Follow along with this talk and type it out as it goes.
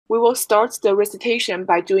We will start the recitation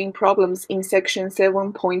by doing problems in section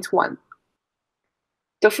 7.1.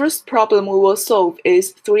 The first problem we will solve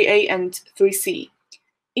is 3a and 3c.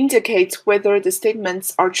 Indicate whether the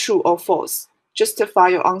statements are true or false. Justify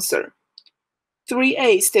your answer.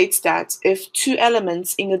 3a states that if two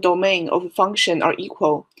elements in the domain of a function are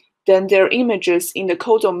equal, then their images in the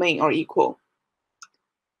codomain are equal.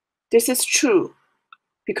 This is true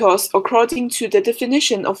because according to the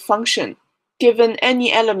definition of function, given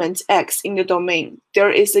any element x in the domain,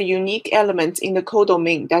 there is a unique element in the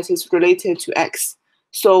codomain that is related to x.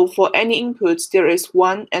 So for any input, there is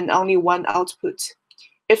one and only one output.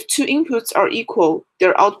 If two inputs are equal,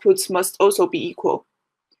 their outputs must also be equal.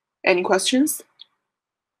 Any questions?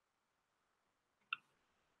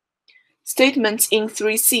 Statement in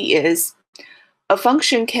 3c is, a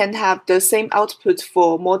function can have the same output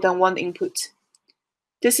for more than one input.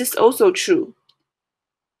 This is also true.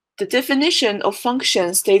 The definition of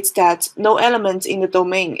function states that no element in the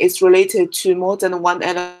domain is related to more than one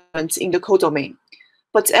element in the codomain,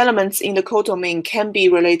 but elements in the codomain can be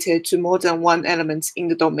related to more than one element in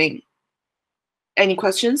the domain. Any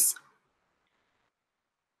questions?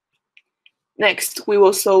 Next, we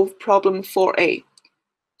will solve problem 4a.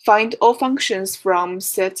 Find all functions from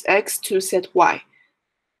set x to set y.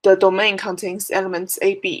 The domain contains elements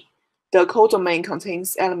a, b. The codomain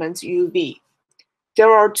contains elements u, v. There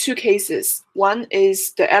are two cases. One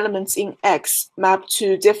is the elements in x mapped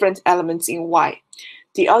to different elements in y.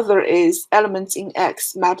 The other is elements in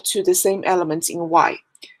x mapped to the same elements in y.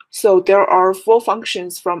 So there are four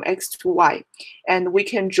functions from x to y, and we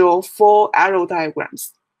can draw four arrow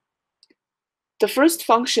diagrams. The first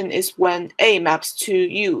function is when a maps to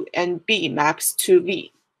u and b maps to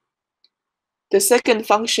v. The second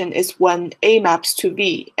function is when a maps to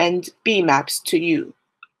v and b maps to u.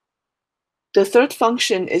 The third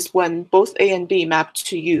function is when both a and b map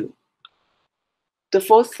to u. The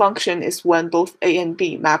fourth function is when both a and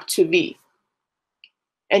b map to v.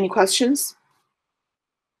 Any questions?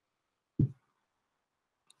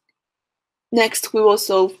 Next, we will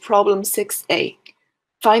solve problem 6a.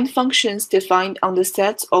 Find functions defined on the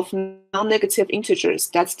set of non-negative integers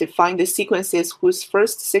that define the sequences whose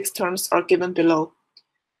first 6 terms are given below.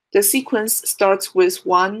 The sequence starts with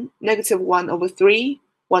 1, -1/3,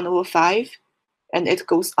 1/5, and it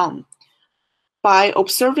goes on. By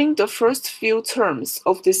observing the first few terms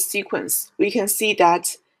of this sequence, we can see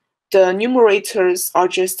that the numerators are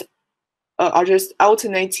just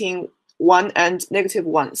alternating 1 and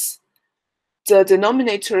 -1s. The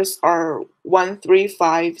denominators are 1, 3,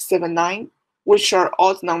 5, 7, 9, which are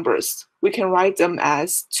odd numbers. We can write them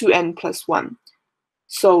as 2n plus 1.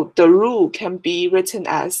 So the rule can be written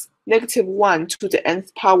as -1 to the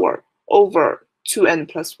nth power over 2n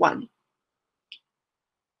plus 1.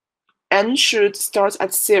 N should start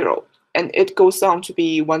at 0, and it goes on to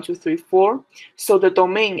be 1, 2, 3, 4, so the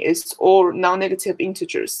domain is all non-negative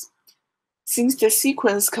integers. Since the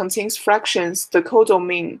sequence contains fractions, the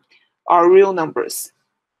codomain are real numbers.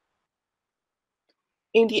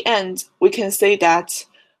 In the end, we can say that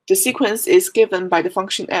the sequence is given by the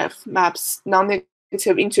function f maps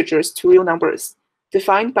non-negative integers to real numbers,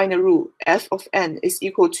 defined by the rule f of n is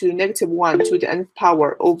equal to -1 to the nth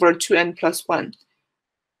power over 2n plus 1.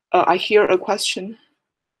 I hear a question.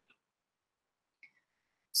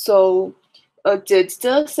 So, did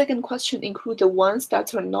the second question include the ones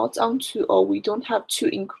that are not onto, or we don't have to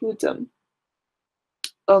include them?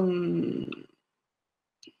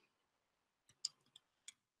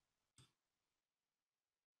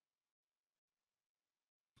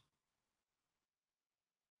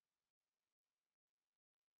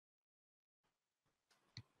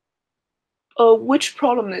 Which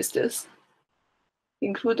problem is this?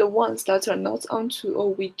 Include the ones that are not onto,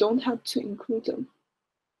 or we don't have to include them.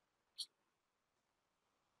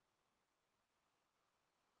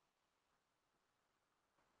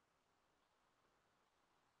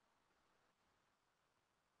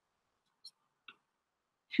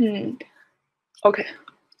 Okay.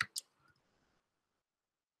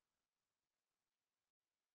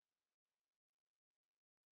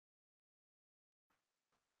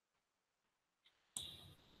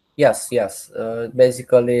 Yes.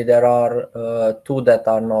 Basically, there are two that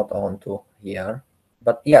are not onto here.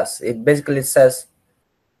 But yes, it basically says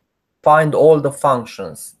find all the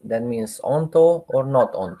functions. That means onto or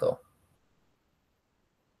not onto.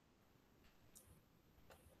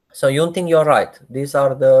 So Yunting, you're right. These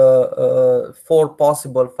are the four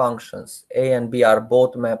possible functions. A and B are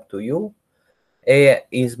both mapped to U. A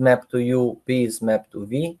is mapped to U, B is mapped to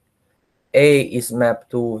V. A is mapped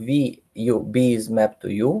to V, B is mapped to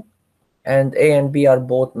U. And A and B are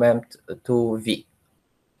both mapped to V.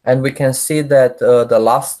 And we can see that the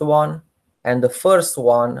last one and the first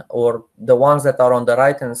one, or the ones that are on the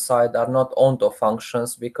right hand side, are not onto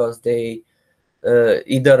functions because they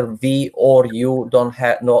either V or U don't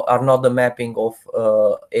have are not the mapping of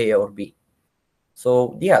A or B.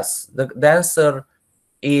 So yes, the answer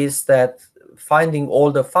is that finding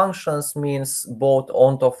all the functions means both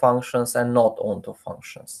onto functions and not onto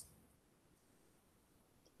functions.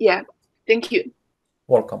 Yeah, thank you.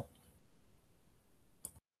 Welcome.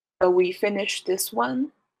 So we finished this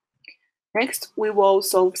one. Next, we will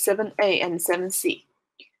solve 7a and 7c.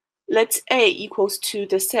 Let A equals to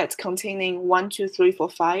the set containing 1, 2, 3, 4,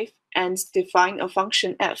 5, and define a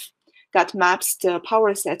function f that maps the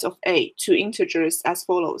power set of A to integers as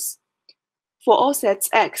follows. For all sets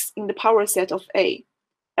x in the power set of A,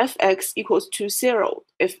 fx equals to 0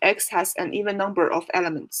 if x has an even number of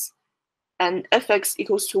elements, and fx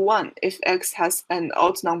equals to 1 if x has an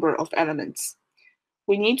odd number of elements.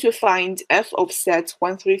 We need to find f of set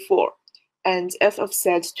 1, 3, 4 and f of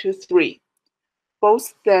set 2, 3.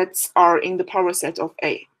 Both sets are in the power set of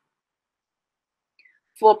A.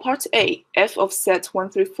 For part A, f of set 1,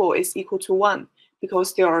 3, 4 is equal to 1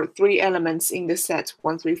 because there are 3 elements in the set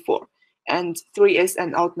 1, 3, 4, and 3 is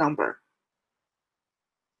an odd number.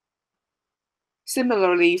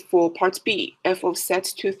 Similarly, for part B, f of set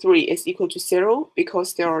 2, 3 is equal to 0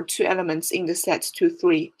 because there are 2 elements in the set 2,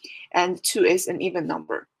 3, and 2 is an even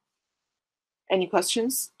number. Any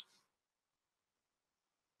questions?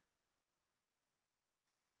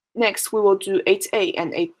 Next, we will do 8a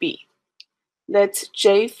and 8b. Let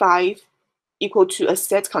J5 equal to a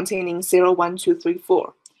set containing 0, 1, 2, 3,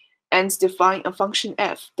 4, and define a function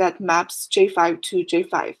f that maps J5 to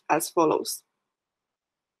J5 as follows.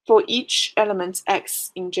 For each element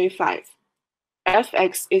x in J5,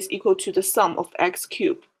 fx is equal to the sum of x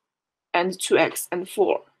cubed and 2x and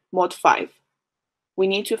 4 mod 5. We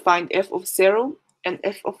need to find f of 0 and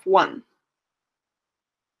f of 1.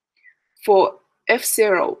 For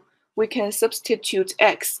f0, we can substitute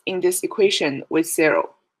x in this equation with 0.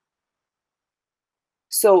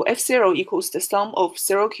 So f0 equals the sum of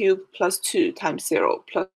 0 cubed plus 2 times 0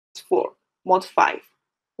 plus 4 mod 5,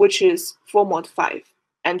 which is 4 mod 5,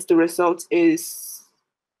 and the result is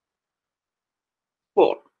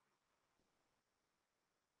 4.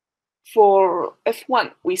 For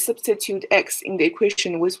f1, we substitute x in the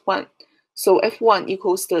equation with 1. So f1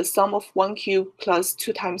 equals the sum of 1 cubed plus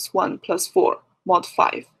 2 times 1 plus 4 mod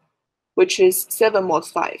 5, which is 7 mod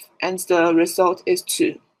 5, and the result is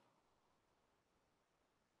 2.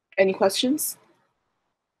 Any questions?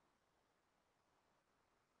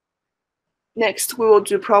 Next, we will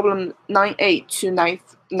do problem 9a to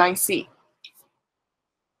 9c.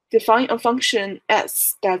 Define a function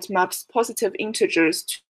s that maps positive integers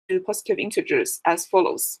to positive integers as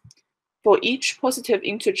follows. For each positive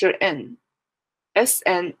integer n, s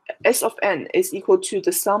of n is equal to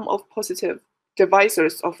the sum of positive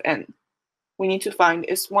divisors of n. We need to find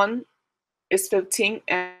s1, s15,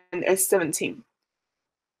 and s17.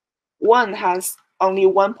 1 has only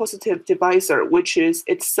one positive divisor, which is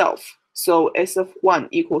itself, so s of 1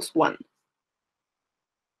 equals 1.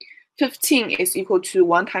 15 is equal to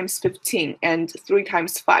 1 times 15 and 3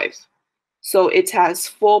 times 5, so it has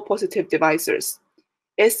 4 positive divisors.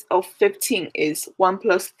 S of 15 is 1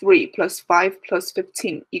 plus 3 plus 5 plus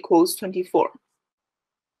 15 equals 24.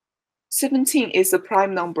 17 is a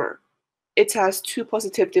prime number. It has 2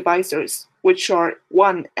 positive divisors, which are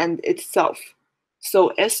 1 and itself. So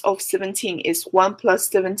S of 17 is 1 plus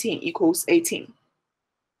 17 equals 18.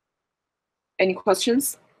 Any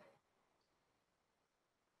questions?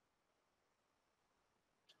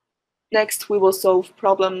 Next, we will solve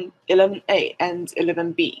problem 11a and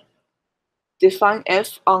 11b. Define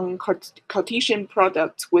f on Cartesian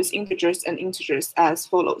product with integers and integers as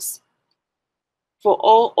follows. For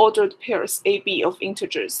all ordered pairs AB of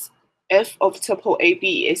integers, f of tuple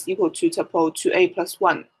AB is equal to tuple 2a plus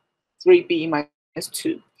 1, 3b minus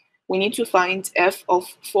 2. We need to find f of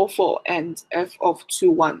 4, 4 and f of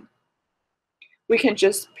 2, 1. We can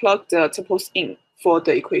just plug the tuples in for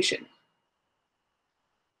the equation.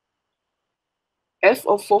 F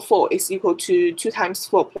of 4, 4 is equal to 2 times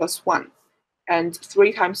 4 plus 1 and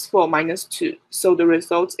 3 times 4 minus 2. So the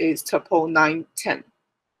result is tuple 9, 10.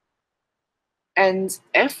 And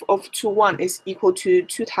f of 2, 1 is equal to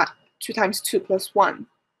 2 times 2 plus 1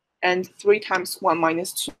 and 3 times 1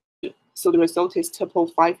 minus 2. So the result is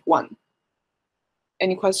tuple 5, 1.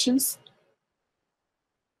 Any questions?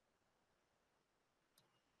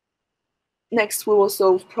 Next, we will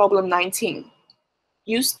solve problem 19.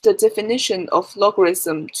 Use the definition of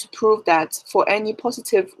logarithm to prove that for any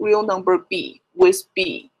positive real number b with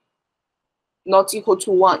b, not equal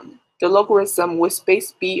to 1, the logarithm with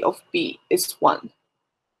base b of b is 1.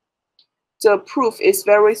 The proof is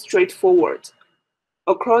very straightforward.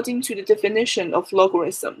 According to the definition of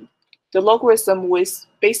logarithm, the logarithm with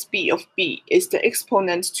base b of b is the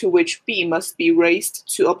exponent to which b must be raised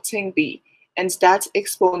to obtain b, and that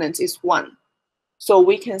exponent is 1. So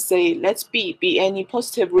we can say let b be any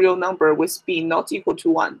positive real number with b not equal to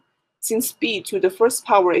 1, since b to the first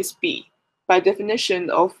power is b. By definition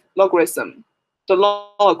of logarithm, the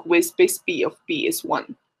log with base b of b is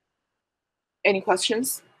 1. Any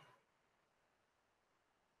questions?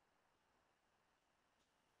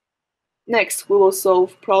 Next, we will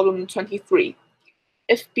solve problem 23.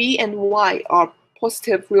 If b and y are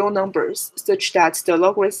positive real numbers such that the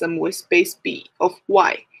logarithm with base b of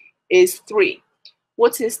y is 3,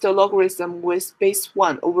 what is the logarithm with base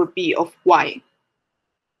 1 over b of y?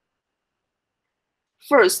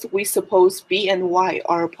 First, we suppose b and y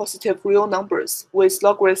are positive real numbers with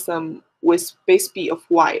logarithm with base b of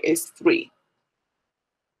y is 3.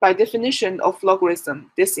 By definition of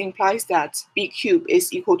logarithm, this implies that b cubed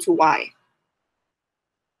is equal to y.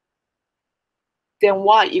 Then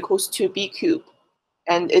y equals to b cubed,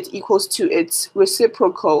 and it equals to its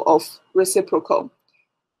reciprocal of reciprocal,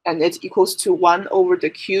 and it equals to 1 over the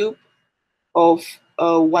cube of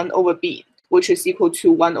 1 over b, which is equal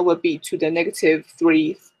to 1 over b to the negative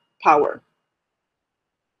 3rd power.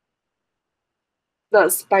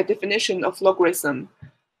 Thus, by definition of logarithm,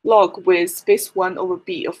 log with base 1 over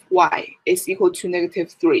b of y is equal to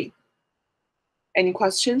negative 3. Any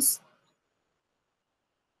questions?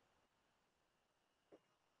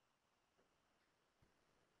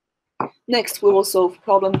 Next, we will solve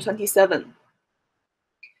problem 27.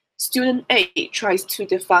 Student A tries to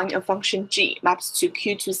define a function g maps to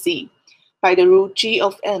q to z by the rule g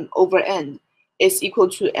of m over n is equal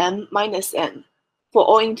to m minus n for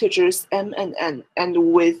all integers m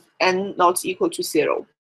and with n not equal to 0.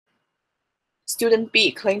 Student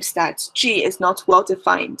B claims that g is not well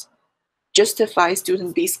defined. Justify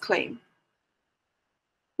student B's claim.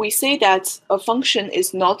 We say that a function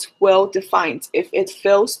is not well defined if it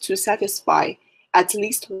fails to satisfy at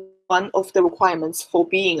least one of the requirements for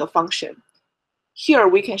being a function. Here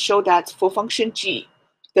we can show that for function g,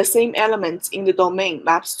 the same element in the domain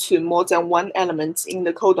maps to more than one element in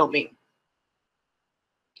the codomain.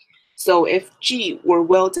 So if g were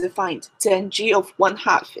well defined, then g of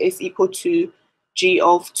 1/2 is equal to g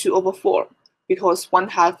of 2 over 4, because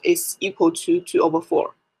 1/2 is equal to 2 over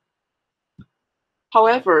 4.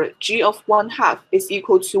 However, g of 1/2 is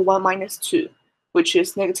equal to 1 minus 2, which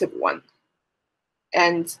is negative 1.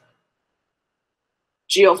 And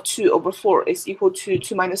g of 2 over 4 is equal to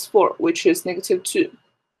 2 minus 4, which is negative 2.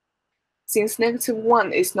 Since negative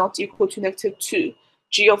 1 is not equal to negative 2,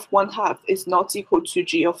 g of 1/2 is not equal to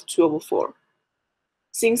g of 2 over 4.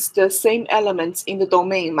 Since the same element in the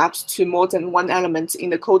domain maps to more than one element in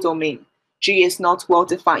the codomain, g is not well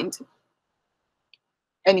defined.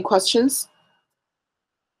 Any questions?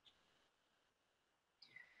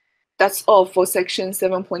 That's all for section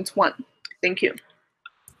 7.1. Thank you.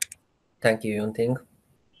 Thank you, Yunting.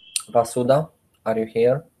 Vasuda, are you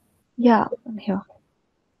here? Yeah, I'm here.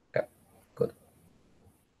 Okay, good.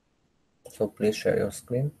 So please share your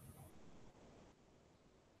screen.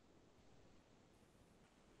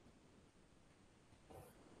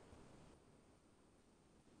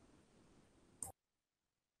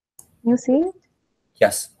 You see it?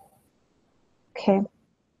 Yes. Okay.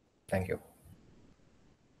 Thank you.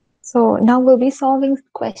 So now we'll be solving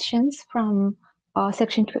questions from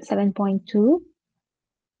section 7.2.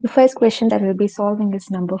 The first question that we'll be solving is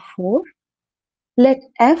number 4. Let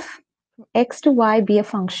f from x to y be a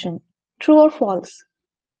function. True or false?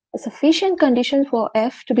 A sufficient condition for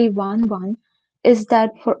f to be 1, 1 is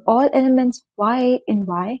that for all elements y in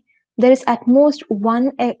y, there is at most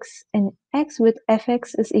one x in x with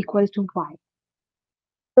fx is equal to y.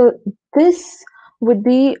 So this would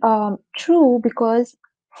be true because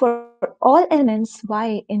for all elements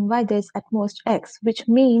y in y there's at most x, which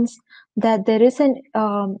means that there is an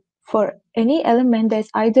for any element there's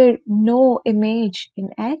either no image in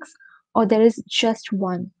x or there is just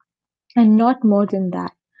one and not more than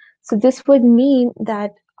that. So this would mean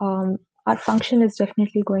that our function is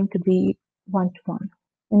definitely going to be 1-to-1.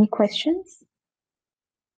 Any questions?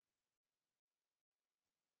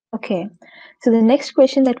 Okay, so the next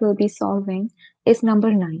question that we'll be solving is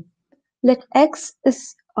number 9. Let x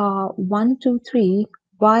is 1, 2, 3,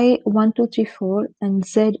 y 1, 2, 3, 4, and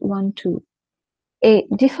z 1, 2.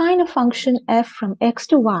 Define a function f from x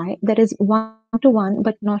to y that is 1-to-1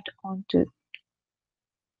 but not onto.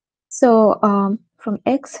 So from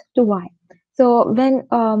x to y. So when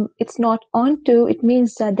it's not onto, it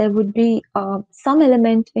means that there would be some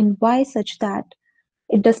element in Y such that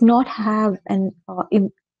it does not have an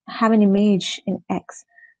image in X.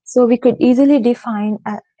 So we could easily define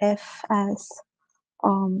F as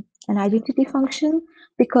an identity function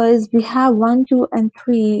because we have 1, 2, and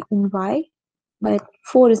 3 in Y, but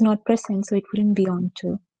 4 is not present, so it wouldn't be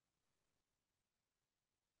onto.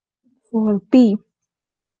 For B,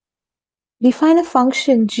 define a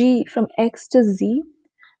function G from X to Z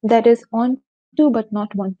that is onto but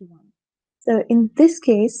not 1 to 1. So in this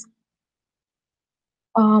case,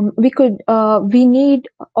 we need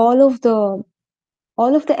all of the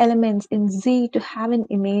elements in Z to have an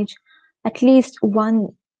image, at least one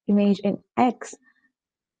image in X,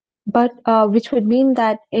 but which would mean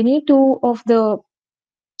that any two of the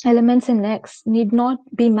elements in X need not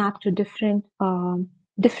be mapped to different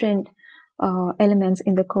elements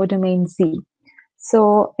in the codomain Z.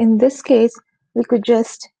 So in this case, we could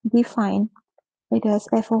just define it as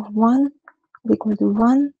f of 1 equal to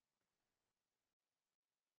 1,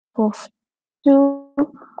 of 2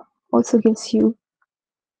 also gives you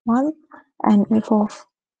 1, and f of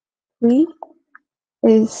 3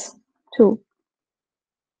 is 2.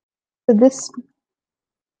 So this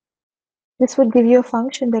would give you a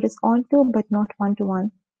function that is onto but not 1 to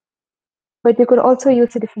 1. But you could also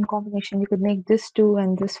use a different combination. You could make this 2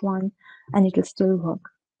 and this 1, and it will still work.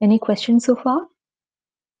 Any questions so far?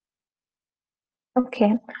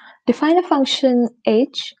 Okay. Define a function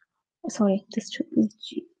h. Sorry, this should be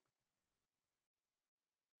g.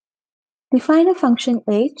 Define a function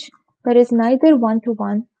h that is neither 1 to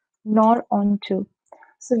 1 nor onto.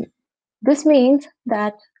 So this means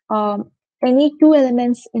that any two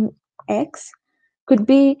elements in X could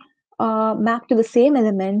be mapped to the same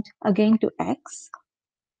element again to X,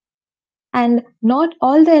 and not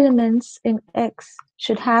all the elements in X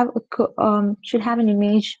should have an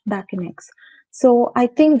image back in X. So I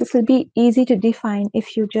think this will be easy to define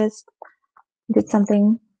if you just did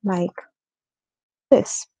something like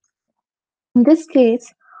this. In this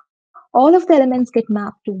case, all of the elements get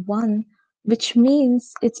mapped to 1, which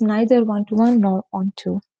means it's neither 1 to 1 nor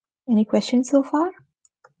onto. Any questions so far?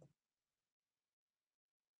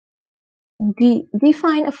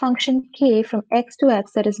 Define a function k from X to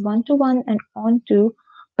X that is 1 to 1 and onto,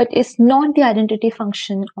 but is not the identity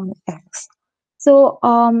function on X. So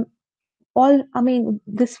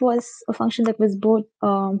this was a function that was both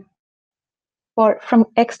from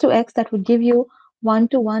X to X that would give you 1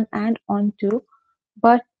 to 1 and onto,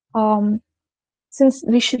 but since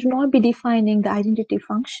we should not be defining the identity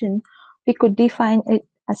function, we could define it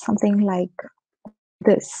as something like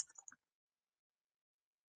this.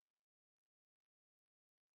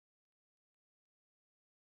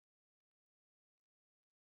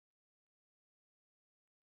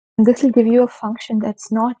 And this will give you a function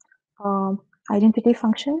that's not identity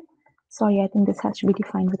function. Sorry, I think this has to be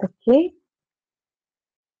defined with a k.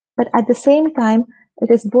 But at the same time,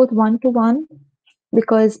 it is both 1 to 1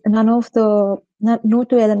 because no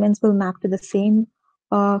two elements will map to the same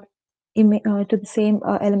element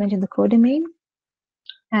in the codomain,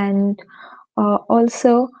 and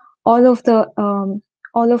also all of the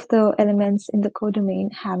elements in the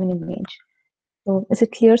codomain have an image. So is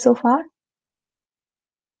it clear so far?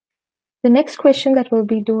 The next question that we'll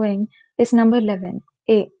be doing is number 11.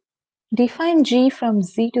 A. Define G from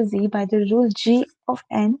Z to Z by the rule G of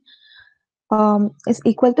n is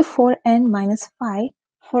equal to 4n minus 5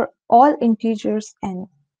 for all integers n.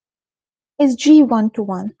 Is G 1 to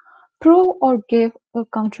 1? Prove or give a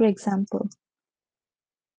counterexample.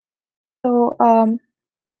 So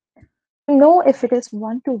to know if it is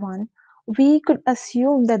 1 to 1, we could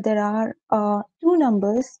assume that there are two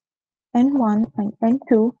numbers, n1 and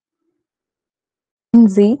n2 in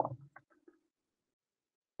Z.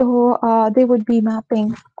 So they would be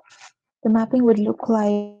mapping. The mapping would look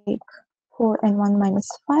like 4n1 minus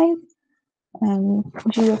 5, and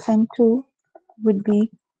G of n2 would be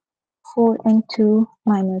 4n2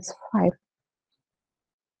 minus 5.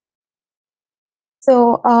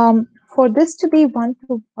 So for this to be 1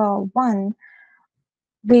 to 1,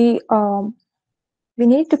 we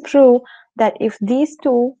need to prove that if these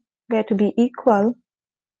two were to be equal,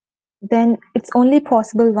 then it's only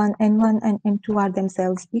possible when n1 and n2 are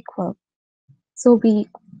themselves equal. So we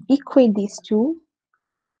equate these two.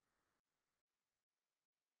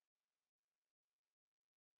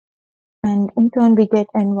 And in turn, we get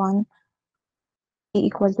n1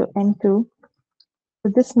 equal to n2. So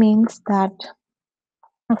this means that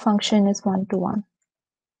a function is 1 to 1.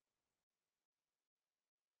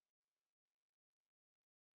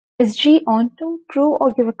 Is G onto? Prove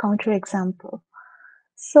or give a counterexample.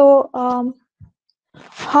 So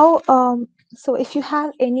How so if you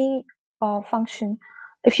have any function,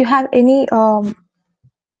 if you have any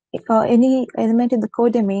element in the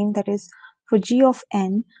codomain that is for g of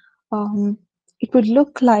n, it would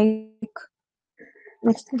look like,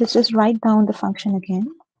 let's just write down the function again.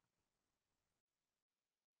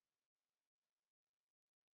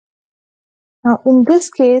 Now in this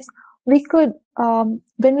case, we could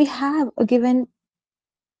when we have a given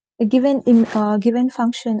given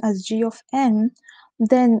function as g of n,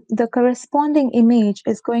 then the corresponding image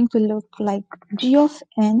is going to look like g of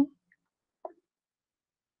n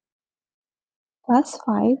plus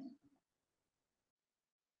 5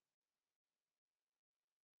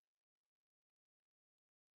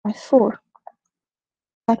 by 4.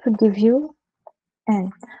 That would give you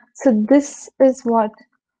n. So this is what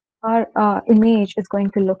our image is going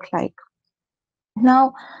to look like.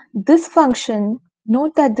 Now, this function,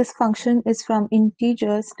 note that this function is from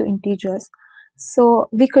integers to integers. So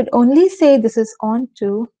we could only say this is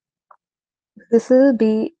onto, this will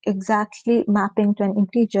be exactly mapping to an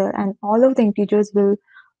integer, and all of the integers will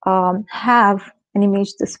have an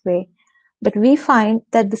image this way. But we find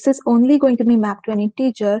that this is only going to be mapped to an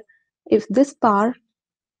integer if this part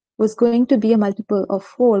was going to be a multiple of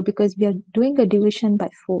 4, because we are doing a division by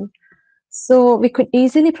 4. So we could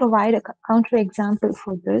easily provide a counterexample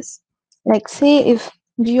for this. Like say if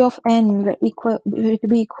g of n were to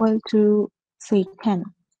be equal to, say, 10,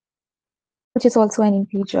 which is also an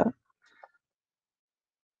integer.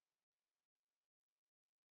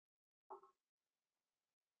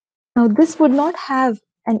 Now this would not have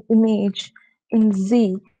an image in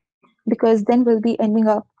Z, because then we'll be ending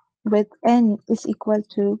up with n is equal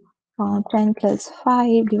to 10 plus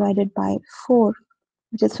 5 divided by 4,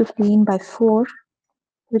 which is 15 by 4,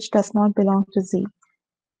 which does not belong to Z.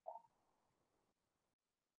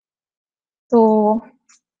 So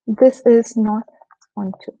this is not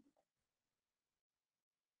onto.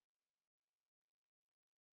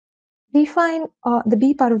 Define the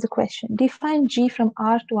B part of the question. Define G from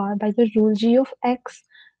R to R by the rule G of X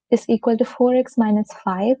is equal to 4x minus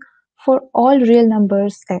 5 for all real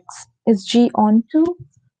numbers X. Is G onto?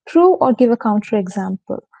 True, or give a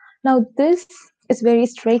counterexample. Now this is very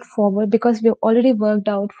straightforward because we've already worked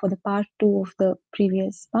out for the part 2 of the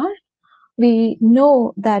previous part. We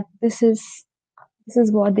know that this is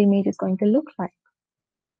what the image is going to look like.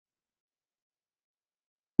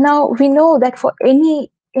 Now we know that for any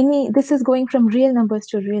this is going from real numbers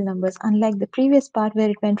to real numbers, unlike the previous part where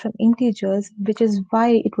it went from integers, which is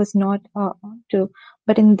why it was not onto.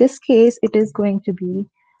 But in this case, it is going to be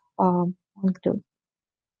onto.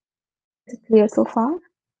 Is it clear so far?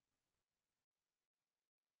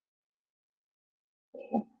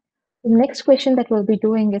 The next question that we'll be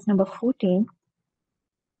doing is number 14.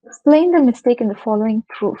 Explain the mistake in the following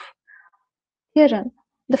proof. Herein,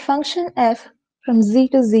 the function f from z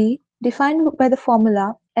to z defined by the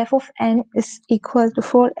formula f of n is equal to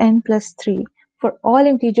 4n plus 3 for all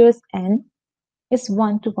integers n is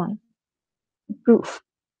 1 to 1. Proof.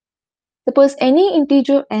 Suppose any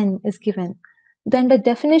integer n is given, then the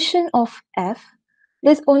definition of f,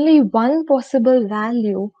 there's only one possible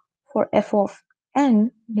value for f of n,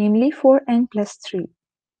 namely 4n plus 3.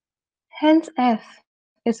 Hence f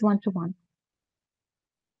is 1 to 1.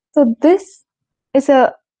 So this is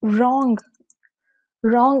a wrong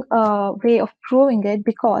way of proving it,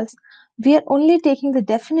 because we are only taking the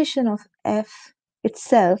definition of f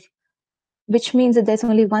itself, which means that there's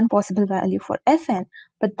only one possible value for fn.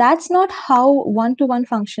 But that's not how one-to-one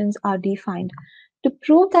functions are defined. To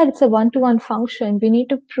prove that it's a one-to-one function, we need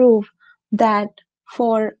to prove that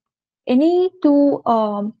for any two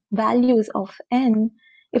values of n,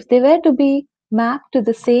 if they were to be mapped to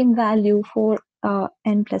the same value for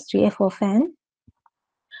n plus 3 f of n,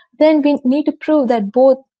 then we need to prove that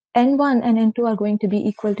both n1 and n2 are going to be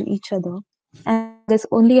equal to each other. And there's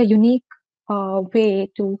only a unique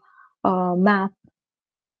way to map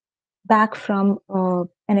back from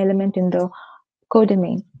an element in the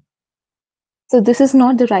codomain. So this is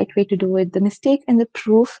not the right way to do it. The mistake in the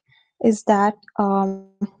proof is that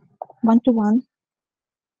one-to-one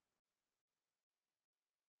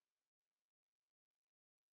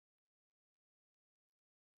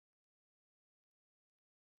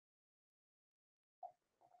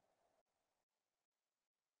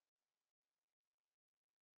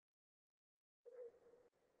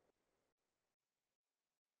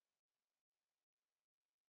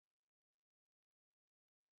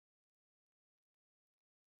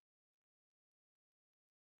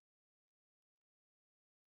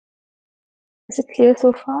Is it clear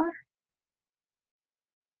so far?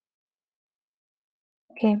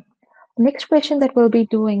 Okay. The next question that we'll be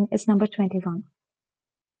doing is number 21.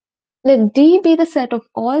 Let D be the set of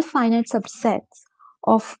all finite subsets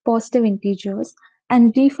of positive integers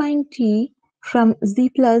and define T from Z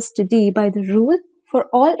plus to D by the rule for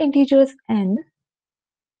all integers n.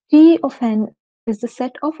 T of n is the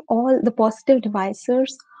set of all the positive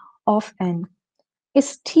divisors of n.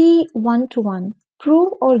 Is T 1 to 1?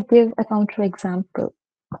 Prove or give a counterexample.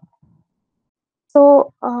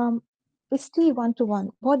 So, is T 1 to 1?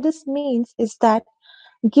 What this means is that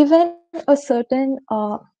given a certain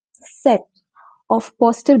set of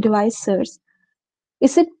positive divisors,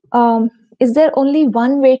 is it is there only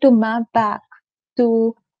one way to map back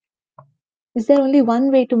to is there only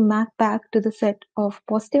one way to map back to the set of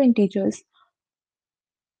positive integers?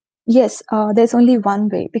 Yes, there's only one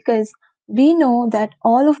way, because we know that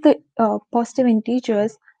all of the positive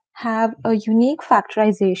integers have a unique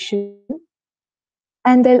factorization,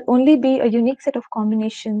 and there'll only be a unique set of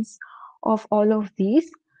combinations of all of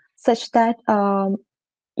these, such that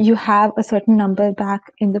you have a certain number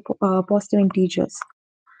back in the positive integers.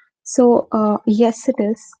 So yes, it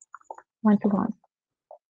is 1 to 1.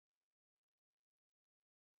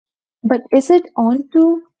 But is it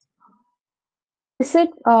onto? Is it?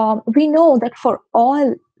 We know that for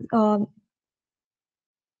all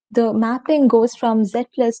the mapping goes from Z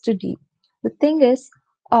plus to D. The thing is,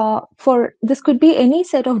 for this could be any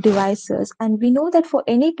set of divisors, and we know that for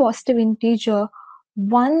any positive integer,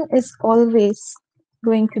 1 is always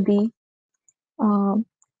going to be a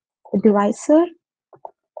divisor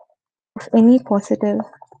of any positive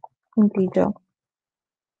integer.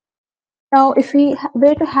 Now, if we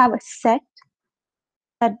were to have a set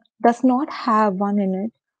that does not have 1 in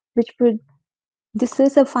it, which would this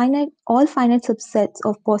is a all finite subsets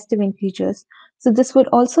of positive integers. So this would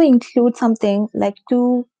also include something like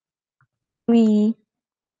 2, 3,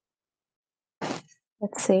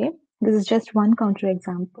 let's say. This is just one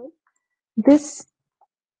counterexample. This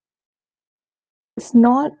is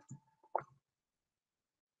not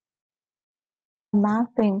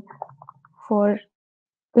mapping for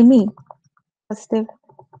any positive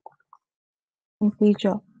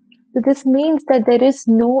integer. So this means that there is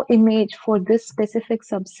no image for this specific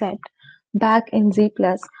subset back in Z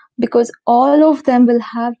plus, because all of them will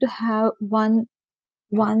have to have one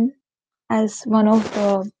as one of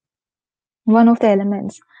the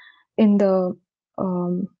elements in the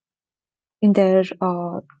in their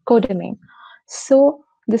codomain. So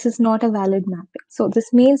this is not a valid mapping. So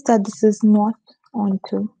this means that this is not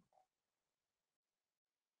onto.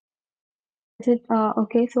 Is it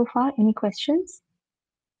okay so far? Any questions?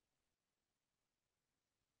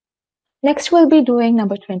 Next, we'll be doing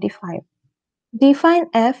number 25. Define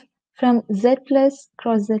F from Z plus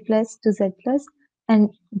cross Z plus to Z plus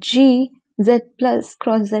and G Z plus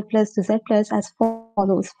cross Z plus to Z plus as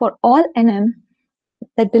follows. For all NM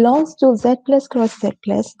that belongs to Z plus cross Z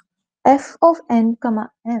plus, F of n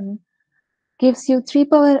comma m gives you 3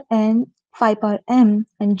 power n, 5 power m,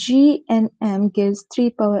 and G and m gives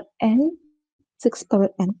 3 power n, 6 power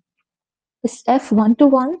n. Is F 1 to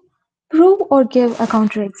 1? Prove or give a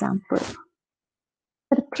counterexample.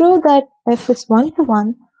 To prove that F is 1 to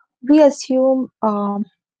 1, we assume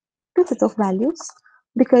two sets of values,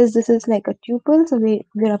 because this is like a tuple, so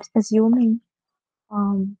we're assuming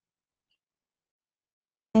n1,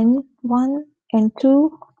 n2,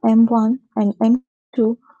 m1, and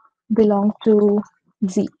m2 belong to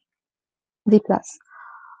Z plus.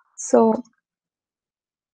 So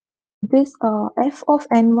this f of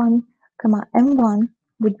n1 comma m1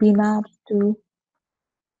 would be mapped to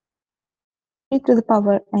e to the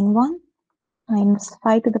power n1 times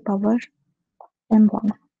 5 to the power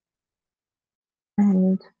m1,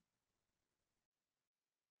 and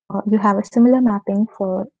you have a similar mapping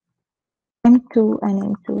for m2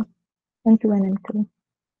 and m2, m2 and m2.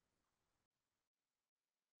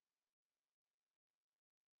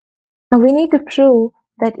 Now we need to prove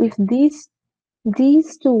that if these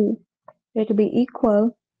two were to be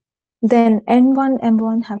equal, then n1,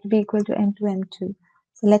 m1 have to be equal to n2, m2.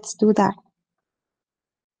 So let's do that.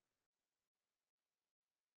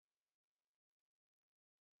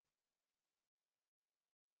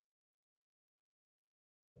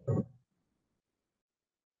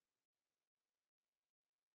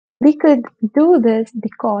 We could do this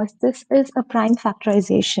because this is a prime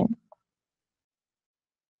factorization.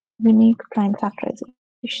 Unique prime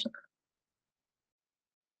factorization.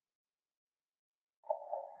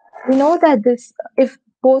 We know that if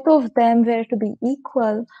both of them were to be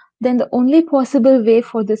equal, then the only possible way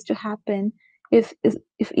for this to happen is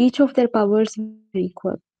if each of their powers were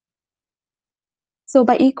equal. So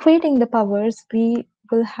by equating the powers, we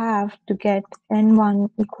will have to get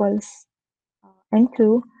n1 equals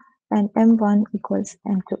n2 and m1 equals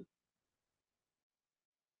m2.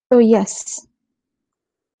 So yes,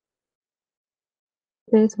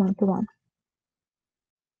 it is 1-to-1.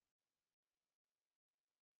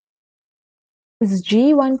 Is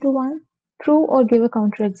G 1-to-1? True, or give a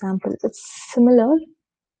counterexample. It's similar,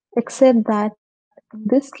 except that in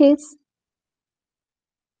this case,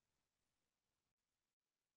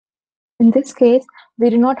 we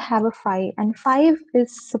do not have a 5, and 5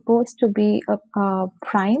 is supposed to be a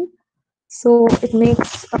prime, so it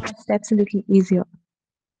makes steps a little easier.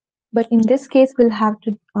 But in this case, we'll have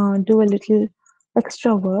to do a little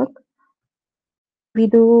extra work. We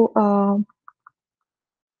do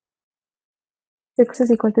 6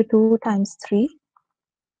 is equal to 2 times 3.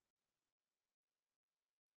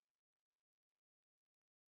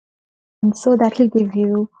 And so that will give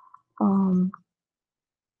you an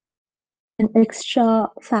extra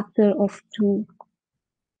factor of 2.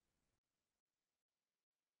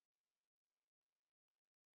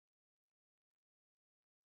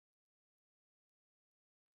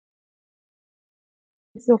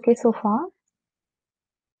 Is it okay so far?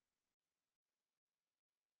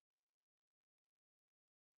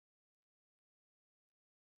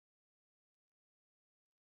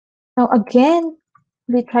 Now again,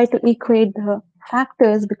 we try to equate the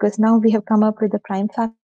factors because now we have come up with the prime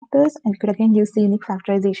factors, and we could again use the unique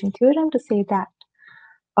factorization theorem to say that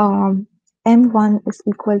m1 is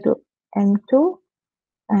equal to m2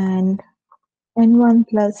 and n1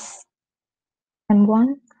 plus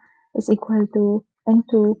m1 is equal to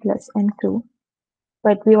n2 plus n2.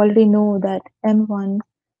 But we already know that m1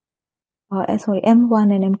 and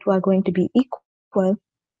m2 are going to be equal.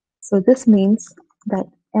 So this means that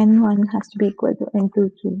n1 has to be equal to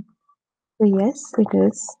n2 too. So yes, it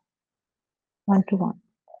is 1-to-1.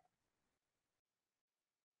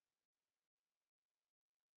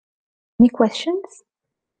 Any questions?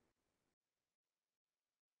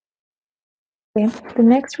 Okay, the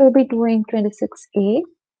next we'll be doing 26a.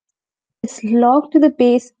 Is log to the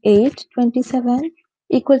base 8, 27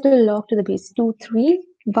 equal to log to the base 2, 3,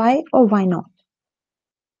 y or y naught?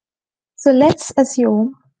 So let's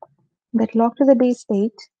assume that log to the base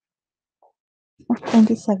 8 of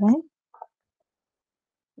 27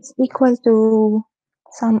 is equal to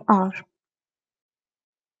some r.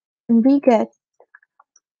 And we get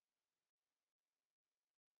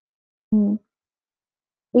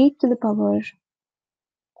 8 to the power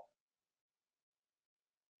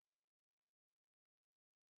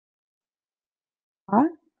r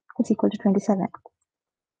is equal to 27.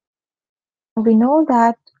 We know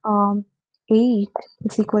that 8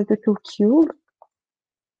 is equal to 2 cubed,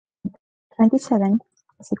 27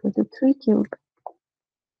 is equal to 3 cubed.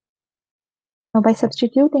 Now by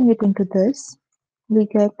substituting it into this, we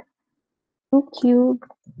get 2 cubed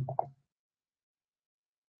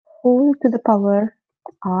whole to the power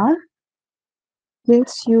r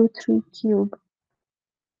gives you 3 cubed.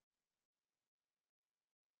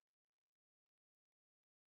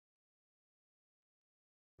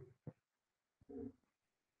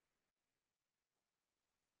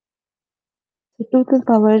 So 2 to the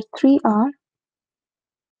power 3r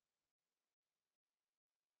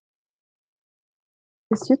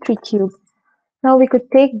gives you 3 cubed. Now we could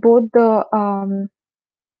take both the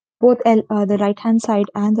right hand side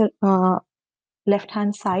and the left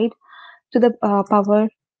hand side to the power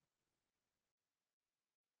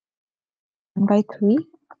 1 by 3.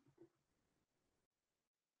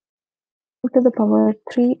 2 to the power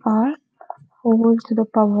 3r whole to the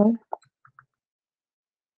power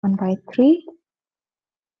 1 by 3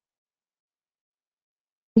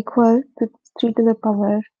 equal to 3 to the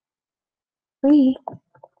power 3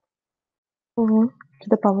 whole to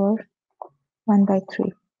the power 1 by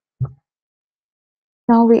 3.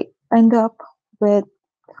 Now we end up with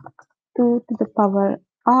 2 to the power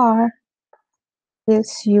r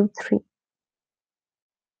gives you 3.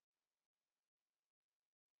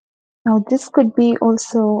 Now this could be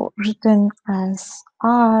also written as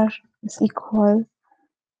r is equal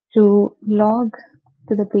to log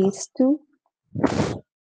to the base 2.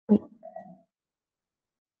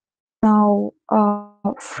 Now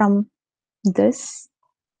from this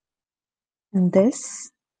and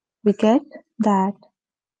this, we get that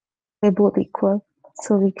they're both equal.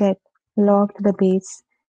 So we get log to the base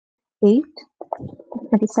 8,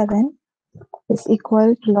 27 is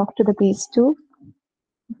equal to log to the base 2,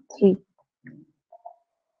 3.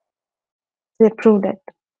 We proved it.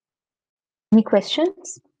 Any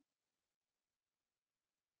questions?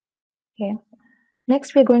 Okay.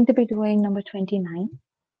 Next, we're going to be doing number 29.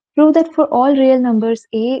 Prove that for all real numbers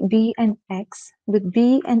a, b, and x, with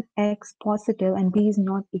b and x positive and b is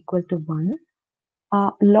not equal to 1,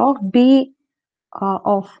 log b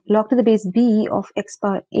of log to the base b of x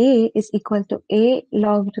power a is equal to a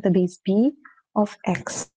log to the base b of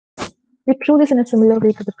x. We prove this in a similar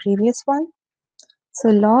way to the previous one. So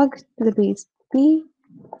log to the base b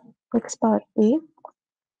x power a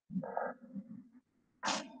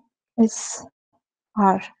is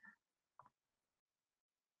r.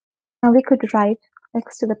 Now we could write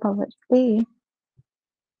x to the power a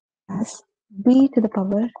as b to the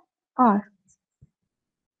power r.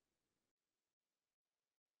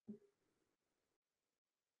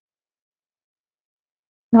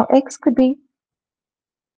 Now x could be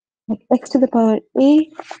like x to the power a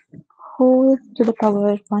whole to the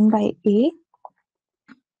power 1 by a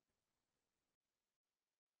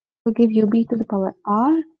will give you b to the power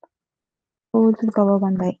r whole to the power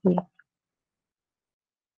 1 by a.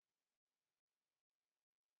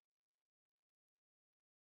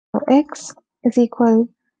 So x is equal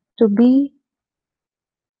to b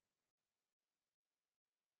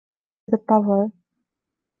to the power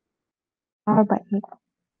r by a.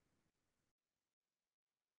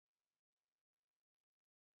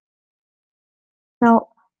 Now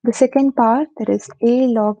the second part, that is a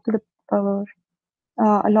log to the power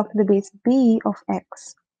log to the base b of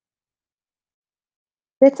x.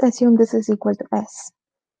 Let's assume this is equal to s.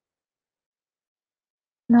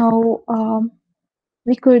 Now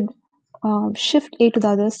we could shift a to the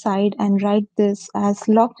other side and write this as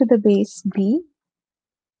log to the base b.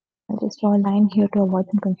 I'll just draw a line here to avoid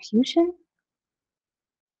some confusion.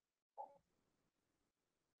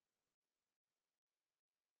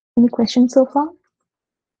 Any questions so far?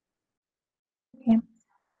 Okay,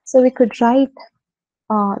 so we could write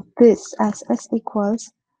this as s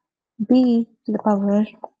equals b to the power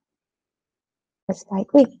s by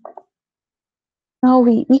a. Now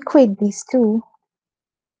we equate these two.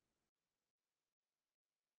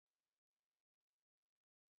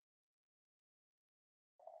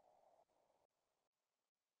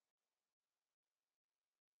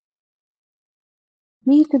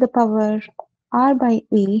 B to the power r by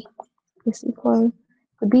a is equal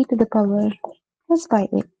to b to the power s by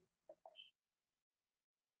a.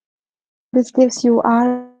 This gives you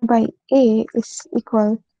r by a is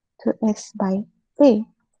equal to s by a.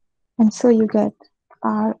 And so you get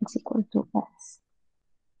r is equal to s.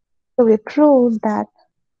 So we prove that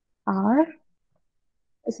r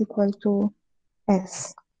is equal to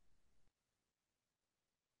s.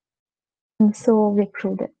 And so we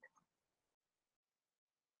proved it.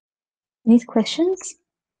 Any questions?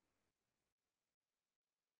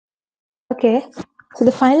 Okay, so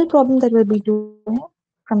the final problem that we'll be doing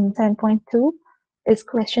from 7.2 is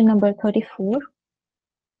question number 34.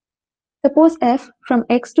 Suppose f from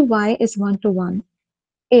x to y is 1 to 1.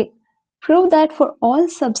 A. Prove that for all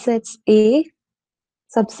subsets A,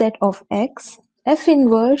 subset of x, f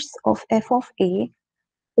inverse of f of A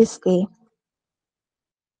is A.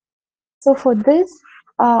 So for this,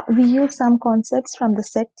 we use some concepts from the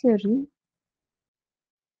set theory to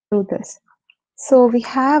do this. So we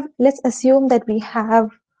have, let's assume that we have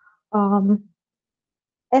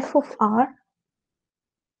f of r,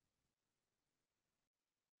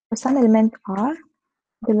 or some element r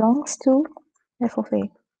belongs to f of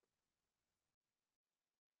A.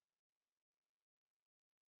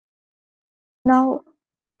 Now,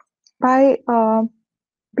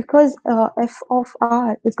 because f of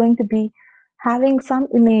r is going to be having some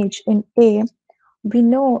image in A, we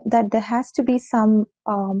know that there has to be some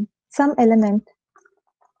element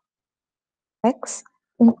x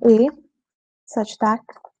in A such that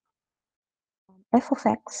f of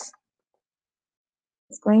x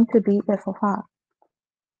is going to be f of r.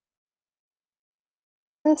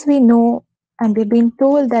 Since we know and we've been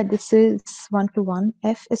told that this is 1 to 1,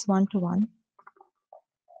 f is 1 to 1,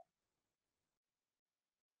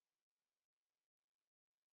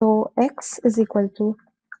 so x is equal to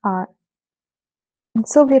r. And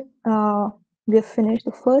so we've finished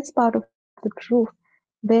the first part of the proof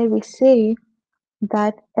where we say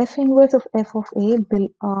that f inverse of f of A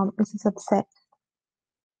is a subset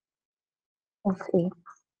of A.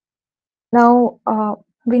 Now,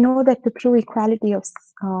 we know that to prove equality of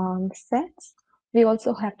sets, we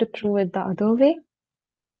also have to prove it the other way.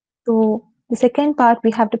 So the second part,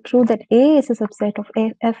 we have to prove that A is a subset of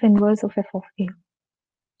f inverse of f of A.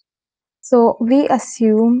 So we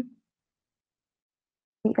assume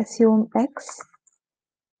x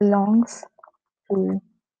belongs to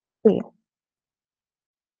A.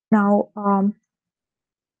 Now,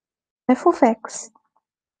 f of x,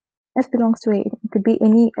 f belongs to A. It could be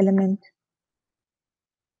any element.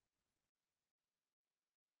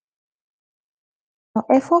 Now,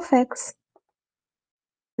 f of x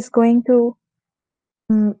is going to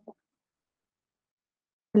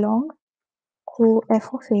belongs to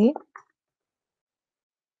f of a.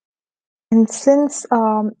 And since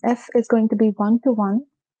f is going to be 1-to-1,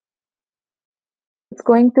 it's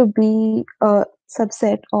going to be a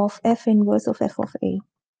subset of f inverse of f of a.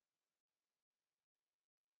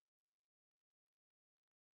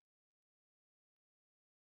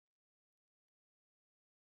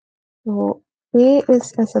 So a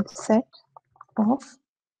is a subset of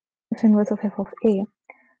f inverse of f of a.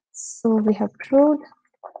 So we have proved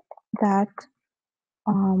that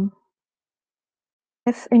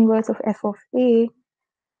f inverse of f of a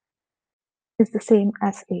is the same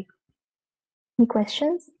as a. Any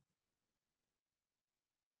questions?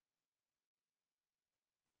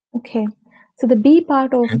 Okay, so the B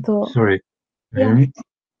part of the... Sorry. Yeah.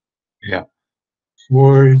 Yeah.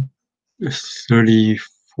 For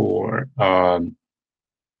 34, can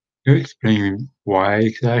you explain why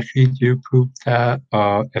exactly do you prove that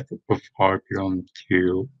f of r belongs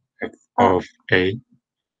to f of a?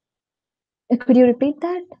 Could you repeat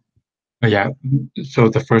that? Yeah.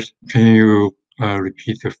 So can you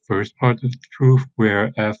repeat the first part of the proof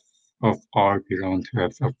where f of r belongs to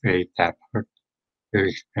f of a? That part. To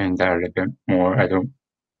explain that a little bit more. I don't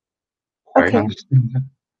quite understand that.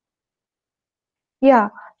 Yeah,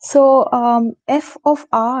 so f of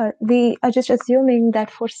r, we are just assuming that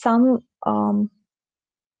for some, we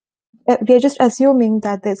are just assuming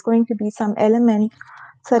that there's going to be some element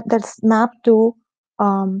that's mapped to,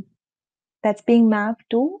 that's being mapped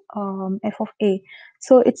to f of a.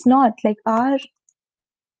 So it's not like r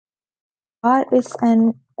is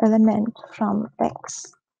an element from x.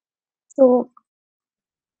 So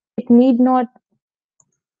it need not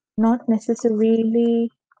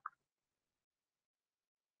necessarily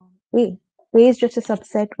a. A is just a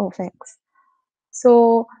subset of x.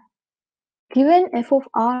 So given f of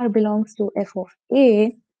r belongs to f of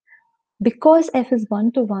a, because f is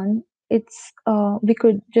 1-to-1, it's we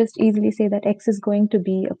could just easily say that x is going to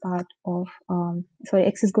be a part of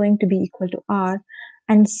x is going to be equal to r,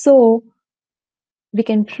 and so we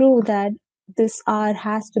can prove that this r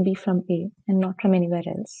has to be from a and not from anywhere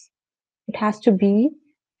else. It has to be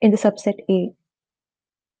in the subset a.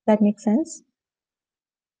 That makes sense?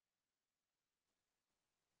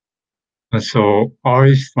 So R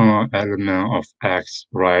is an element of X,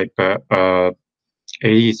 right? But A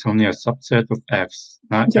is only a subset of X.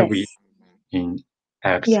 Not every in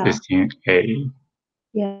X is in A.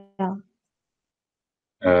 Yeah.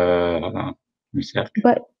 Let me see.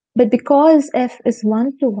 But because f is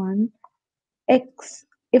 1-to-1, x,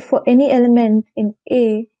 if for any element in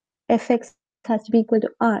A, fx has to be equal to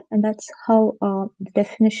r, and that's how the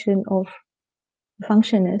definition of the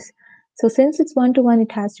function is. So since it's 1-to-1,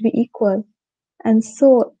 it has to be equal, and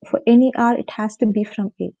so for any r, it has to be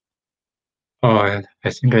from A. Oh, I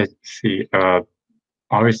think I see.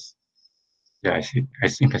 R is, yeah, I see. I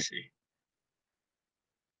think I see.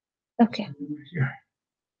 Okay. Here.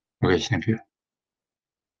 Okay, thank you.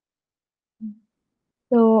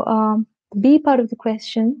 So B part of the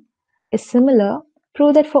question is similar.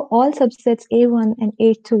 Prove that for all subsets A1 and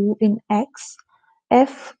A2 in X,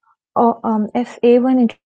 F A1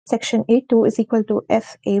 intersection A2 is equal to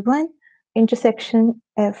FA1 intersection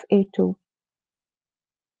FA2.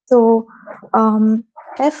 So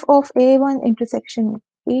f of A1 intersection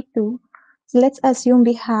A2, so let's assume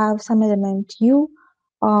we have some element U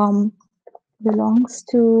belongs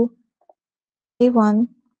to A1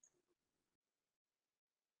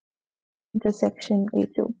 intersection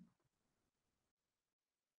A2.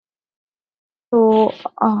 So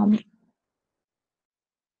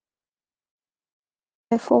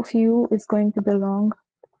f of u is going to belong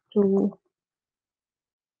to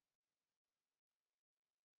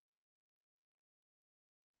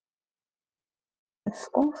f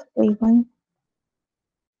of A1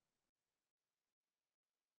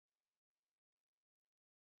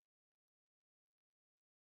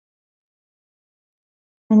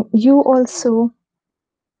 and u also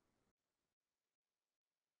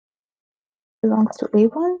belongs to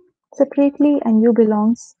A1 separately and u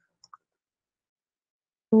belongs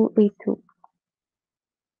to A2.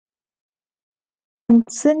 And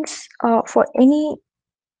since for any,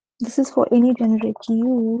 this is for any generic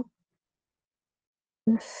u,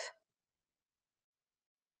 if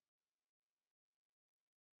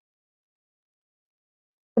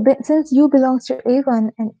since u belongs to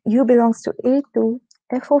A1 and u belongs to A2,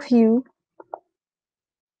 f of u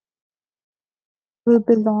will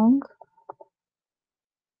belong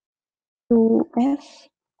to f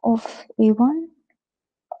of A1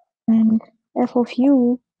 and f of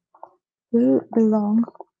u will belong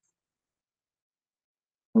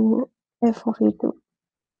to f of A2.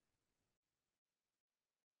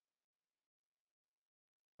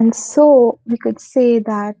 And so we could say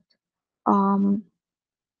that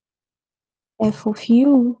f of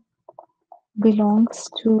u belongs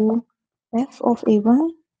to f of a1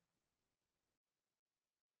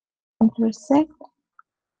 intersect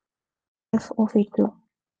f of a2.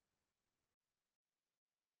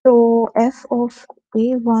 So f of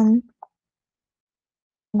a1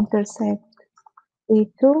 intersect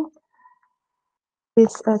a2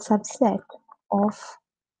 is a subset of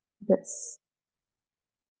this.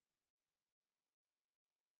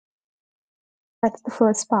 That's the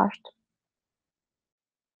first part.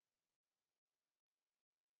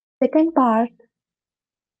 Second part,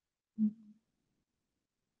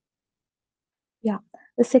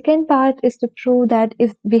 the second part is to prove that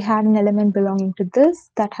if we had an element belonging to this,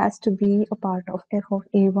 that has to be a part of f of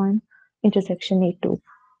a1 intersection a2.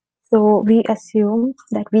 So we assume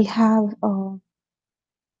that we have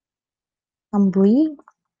some v,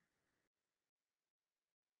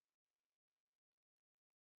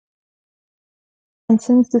 and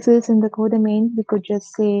since this is in the codomain, we could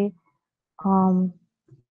just say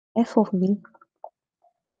f of v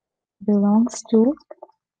belongs to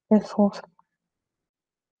f of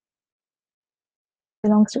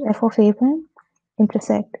a1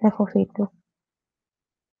 intersect f of a2.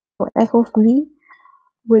 So f of v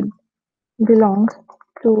would belong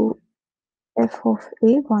to f of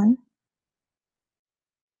a1,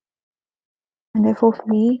 and f of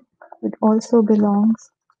v would also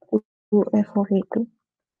belongs to f of a2.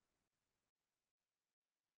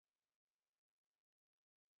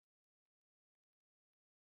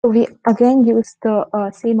 So we again use the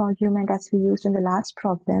same argument as we used in the last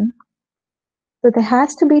problem. So there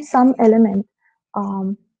has to be some element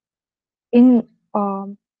in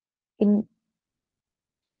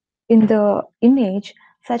the image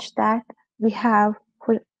such that we have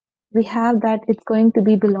that it's going to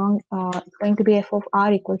be going to be f of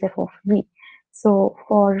r equals f of v. So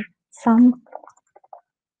for some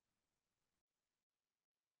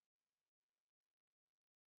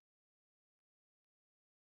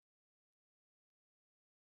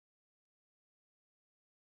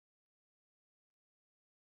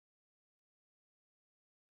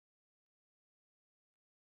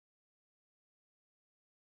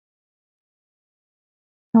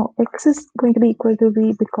now x is going to be equal to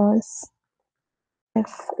v because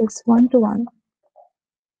f is 1 to 1.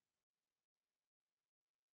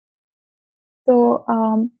 So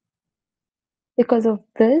because of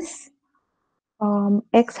this,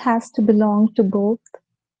 x has to belong to both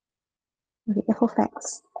the f of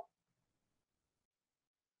x.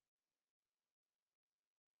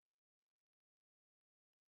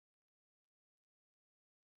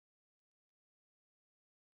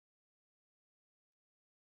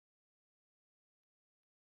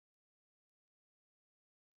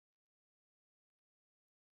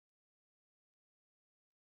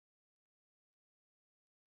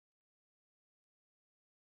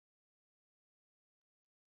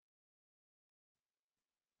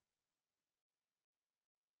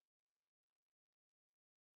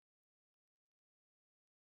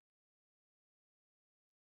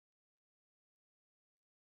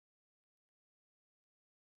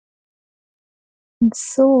 And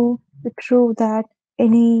so to prove that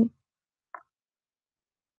anything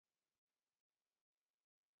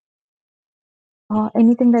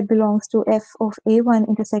that belongs to f of a1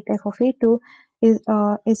 intersect f of a2 is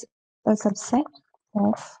a subset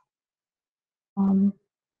of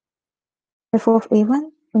f of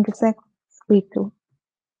a1 intersect a2. So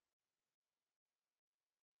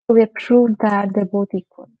we have proved that they're both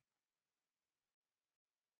equal.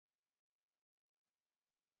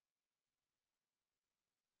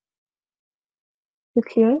 You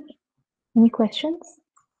clear? Any questions?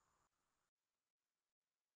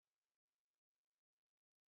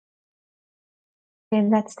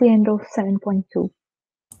 And that's the end of 7.2.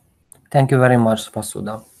 Thank you very much,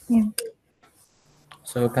 Vasuda. Yeah.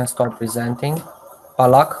 So you can start presenting.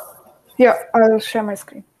 Palak? Yeah, I'll share my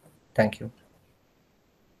screen. Thank you.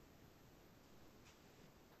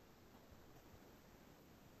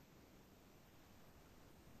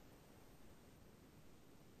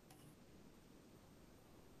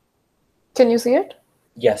 Can you see it?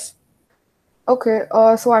 Yes. Okay,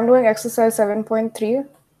 so I'm doing exercise 7.3,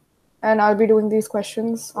 and I'll be doing these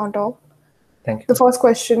questions on top. Thank you. The first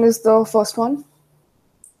question is the first one.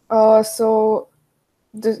 So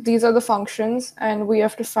these are the functions, and we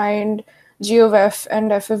have to find g of f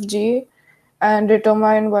and f of g and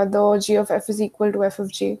determine whether g of f is equal to f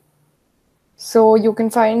of g. So you can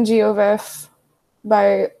find g of f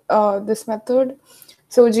by this method.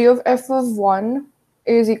 So g of f of 1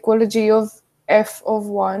 is equal to g of f of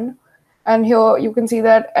 1, And here you can see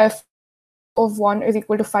that f of 1 is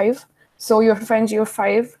equal to 5. So you have to find g of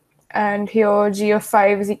 5. And here g of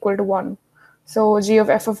 5 is equal to 1. So g of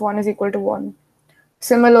f of 1 is equal to 1.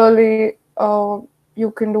 Similarly,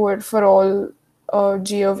 you can do it for all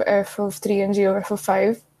g of f of 3 and g of f of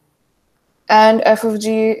 5. And f of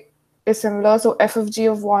g is similar. So f of g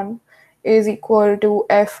of 1 is equal to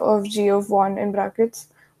f of g of 1 in brackets.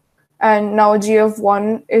 And now g of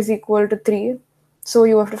 1 is equal to 3. So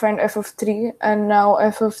you have to find f of 3. And now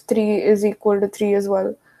f of 3 is equal to 3 as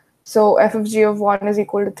well. So f of g of 1 is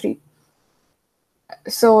equal to 3.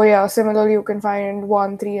 So yeah, similarly, you can find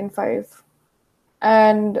 1, 3, and 5.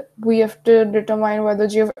 And we have to determine whether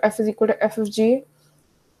g of f is equal to f of g.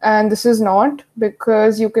 And this is not,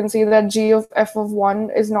 because you can see that g of f of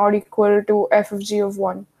 1 is not equal to f of g of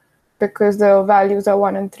 1, because the values are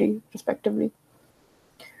 1 and 3 respectively.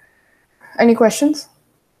 Any questions?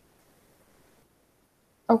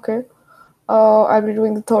 Okay. I'll be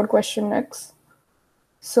doing the third question next.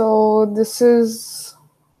 So this is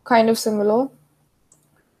kind of similar.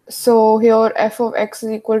 So here f of x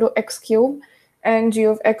is equal to x cubed and g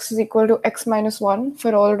of x is equal to x minus 1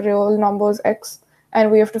 for all real numbers x.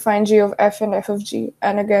 And we have to find g of f and f of g,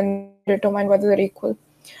 and again determine whether they're equal.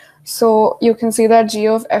 So you can see that g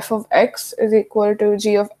of f of x is equal to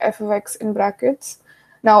g of f of x in brackets.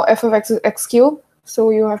 Now f of x is x cubed, so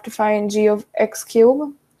you have to find g of x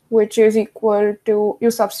cubed, which is equal to,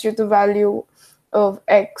 you substitute the value of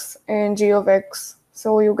x in g of x.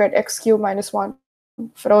 So you get x cubed minus 1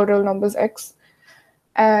 for all real numbers x.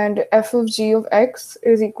 And f of g of x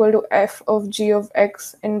is equal to f of g of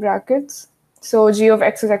x in brackets. So g of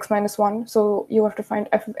x is x minus 1, so you have to find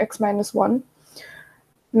f of x minus 1.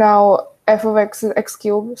 Now f of x is x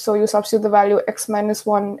cubed, so you substitute the value x minus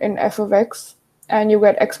 1 in f of x, and you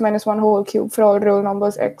get x minus 1 whole cube for all real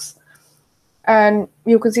numbers x. And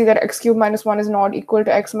you can see that x cubed minus 1 is not equal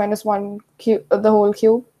to x minus 1 cube, the whole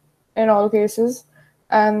cube in all cases.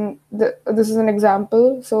 And this is an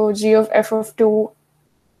example. So g of f of 2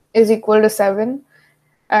 is equal to 7,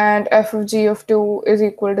 and f of g of 2 is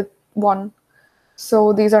equal to 1.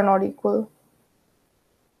 So these are not equal.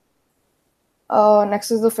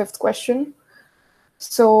 Next is the fifth question.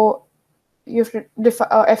 So you have to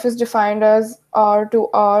f is defined as r to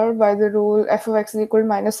r by the rule f of x is equal to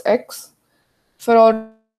minus x for all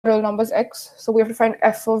real numbers x. So we have to find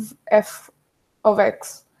f of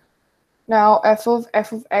x. Now f of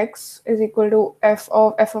x is equal to f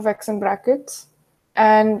of x in brackets.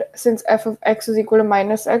 And since f of x is equal to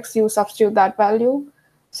minus x, you substitute that value.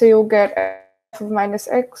 So you get f of minus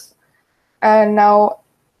x. And now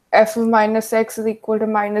f of minus x is equal to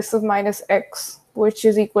minus of minus x, which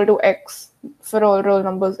is equal to x for all real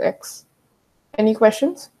numbers x. Any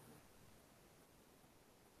questions?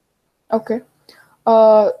 Okay.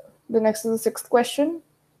 The next is the sixth question.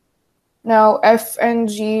 Now f and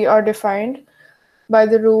g are defined by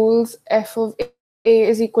the rules f of a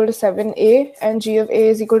is equal to 7a and g of a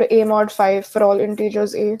is equal to a mod 5 for all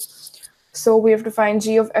integers a. So we have to find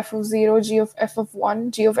g of f of 0, g of f of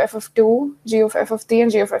 1, g of f of 2, g of f of 3,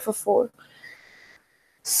 and g of f of 4.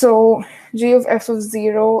 So g of f of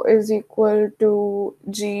 0 is equal to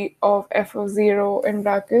g of f of 0 in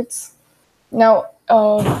brackets. Now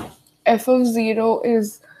f of 0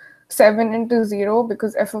 is 7 into 0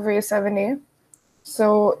 because f of a is 7a.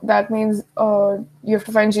 So that means you have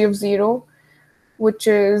to find g of 0, which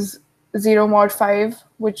is 0 mod 5,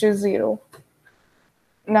 which is 0.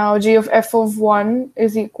 Now g of f of 1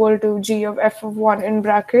 is equal to g of f of 1 in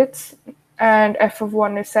brackets, and f of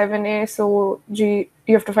 1 is 7a, so you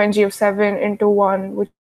have to find g of 7 into 1,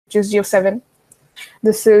 which is g of 7.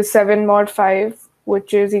 This is 7 mod 5,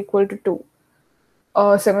 which is equal to 2.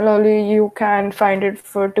 Similarly, you can find it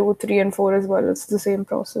for 2, 3, and 4 as well. It's the same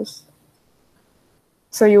process.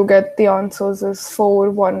 So you get the answers as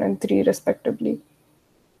 4, 1, and 3 respectively.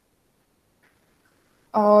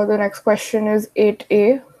 The next question is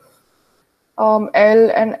 8a.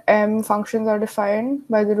 L and m functions are defined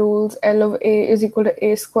by the rules L of a is equal to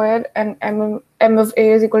a squared and m of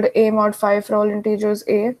a is equal to a mod 5 for all integers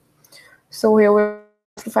a. So here we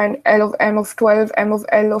have to find L of m of 12, m of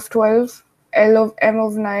L of 12, L of m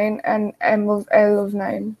of 9, and m of L of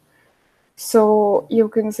 9. So you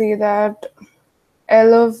can see that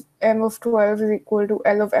L of m of 12 is equal to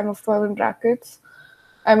L of m of 12 in brackets.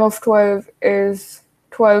 M of 12 is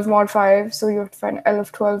 12 mod 5, so you have to find L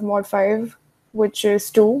of 12 mod 5, which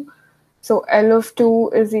is 2. So L of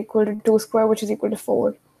 2 is equal to 2 square, which is equal to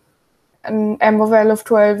 4. And M of L of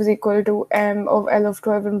 12 is equal to M of L of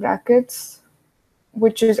 12 in brackets,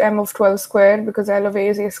 which is M of 12 squared because L of A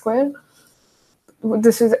is A squared.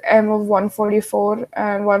 this is m of 144,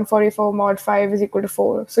 and 144 mod 5 is equal to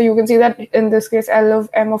 4. So you can see that in this case, L of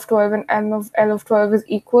m of 12 and m of L of 12 is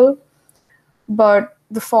equal. But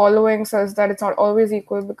the following says that it's not always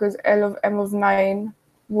equal, because L of m of 9,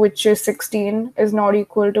 which is 16, is not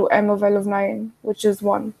equal to m of L of 9, which is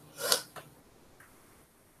 1.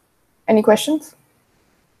 Any questions?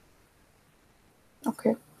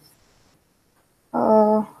 Okay.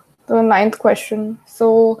 The ninth question.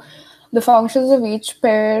 So the functions of each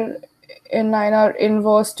pair in 9 are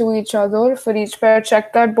inverse to each other. For each pair,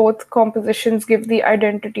 check that both compositions give the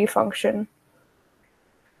identity function.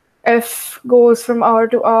 F goes from R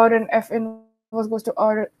to R and F inverse goes to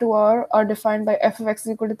R are defined by f of x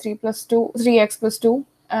is equal to 3x plus 2,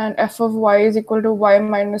 and f of y is equal to y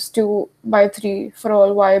minus 2 by 3 for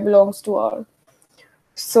all y belongs to R.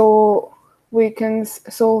 So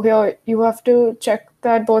here you have to check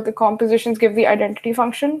that both the compositions give the identity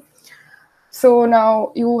function. So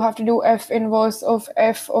now you have to do f inverse of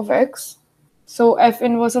f of x. So f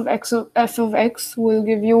inverse of f of x will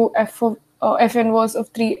give you f inverse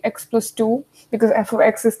of 3x plus 2, because f of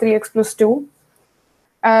x is 3x plus 2.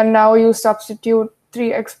 And now you substitute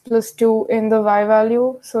 3x plus 2 in the y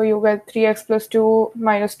value. So you get 3x plus 2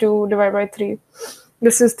 minus 2 divided by 3.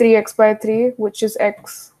 This is 3x by 3, which is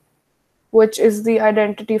x, which is the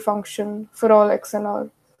identity function for all x and r.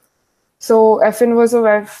 So f inverse of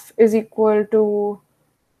f is equal to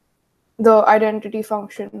the identity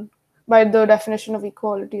function by the definition of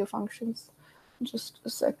equality of functions. Just a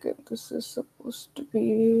second. This is supposed to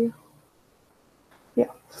be...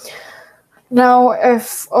 Yeah. Now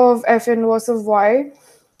f of f inverse of y.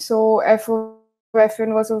 So f of f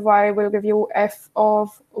inverse of y will give you f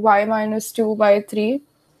of y minus 2 by 3.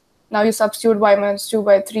 Now you substitute y minus 2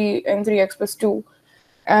 by 3 in 3x plus 2.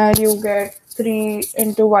 And you get 3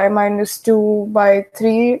 into y minus 2 by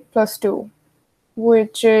 3 plus 2,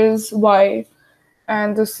 which is y.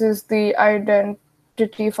 And this is the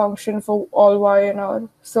identity function for all y and r.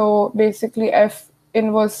 So basically f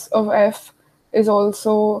inverse of f is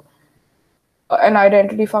also an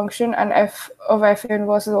identity function, and f of f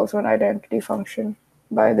inverse is also an identity function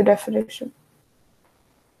by the definition.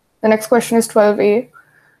 The next question is 12a.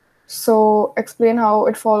 So explain how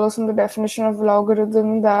it follows from the definition of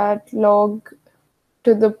logarithm that log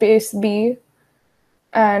to the base b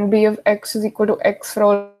and b of x is equal to x for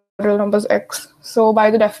all real numbers x. So by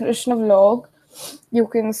the definition of log, you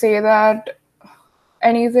can say that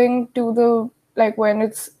anything to the, like when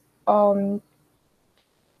it's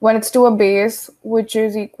to a base which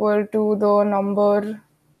is equal to the number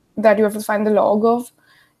that you have to find the log of,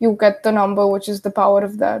 you get the number which is the power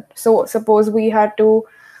of that. So suppose you had to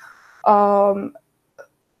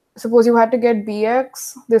get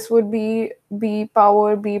bx, this would be b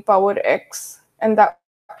power x, and that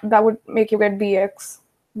would make you get bx.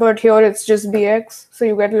 But here it's just bx, so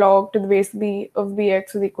you get log to the base b of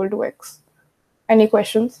bx is equal to x. Any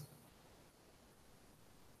questions?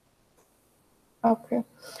 Okay.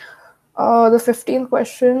 The 15th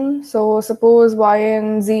question. So suppose y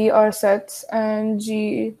and z are sets and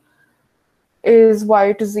g is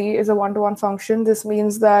y to z is a one-to-one function. This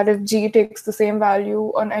means that if g takes the same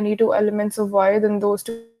value on any two elements of y, then those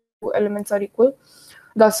two elements are equal.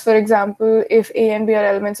 Thus, for example, if a and b are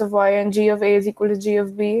elements of y and g of a is equal to g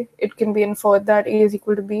of b, it can be inferred that a is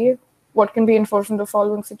equal to b. What can be inferred from the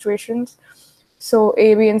following situations? So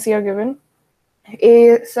a, b, and c are given.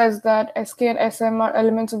 A says that sk and sm are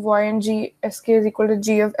elements of y and g, sk is equal to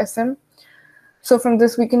g of sm. So from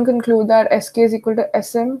this, we can conclude that sk is equal to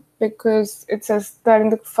sm, because it says that in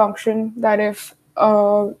the function that if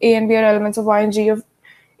a and b are elements of y and g of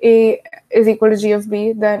a is equal to g of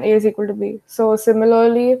b, then a is equal to b. So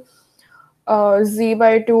similarly, z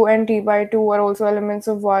by 2 and t by 2 are also elements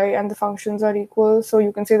of y, and the functions are equal. So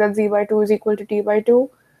you can say that z by 2 is equal to t by 2.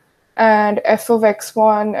 And f of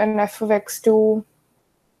x1 and f of x2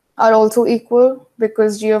 are also equal,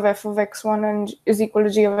 because g of f of x1 is equal to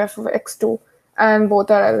g of f of x2, and both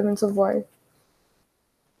are elements of y.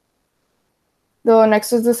 The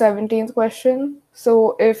next is the 17th question.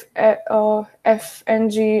 So if f and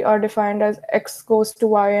g are defined as x goes to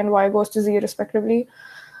y and y goes to z respectively,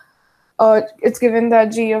 it's given that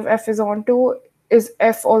g of f is onto is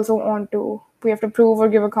f also onto. We have to prove or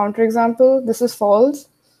give a counterexample. This is false.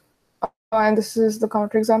 And this is the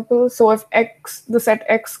counterexample. So if the set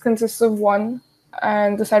x consists of 1,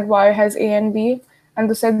 and the set y has a and b, and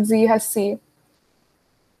the set z has c.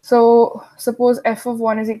 So suppose f of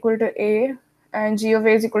 1 is equal to a, and g of a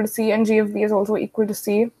is equal to c, and g of b is also equal to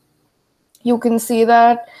c. You can see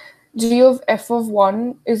that g of f of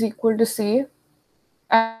 1 is equal to c,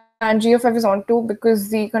 and and G of F is onto because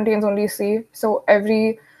Z contains only C. So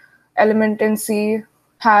every element in C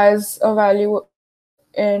has a value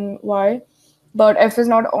in Y, but F is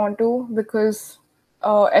not onto because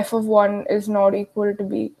F of 1 is not equal to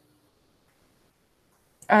B,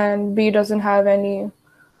 and B doesn't have any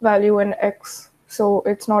value in X, so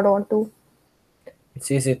it's not onto. It's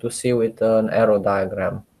easy to see with an arrow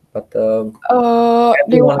diagram, but I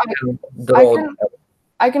can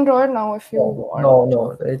draw. can draw it now if you want.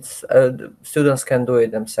 No. It's students can do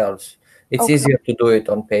it themselves. It's Okay. easier to do it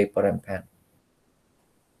on paper and pen.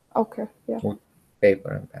 Okay, yeah. With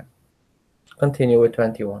paper and pen. Continue with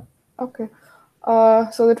 21. Okay.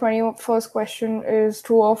 So the 21st question is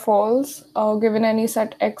true or false. Given any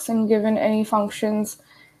set X and given any functions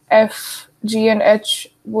F, G, and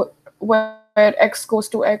H, where X goes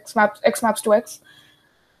to X maps to X.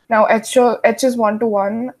 Now H is 1 to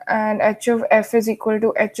 1, and H of F is equal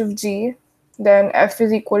to H of G. Then F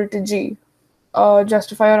is equal to G.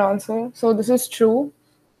 Justify your answer. So this is true.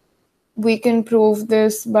 We can prove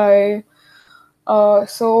this by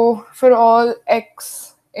so for all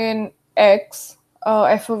X in X,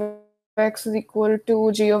 F of X is equal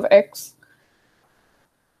to G of X.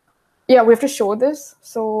 Yeah, we have to show this.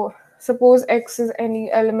 So suppose X is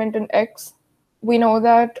any element in X. We know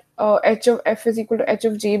that H of F is equal to H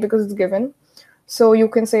of G because it's given. So you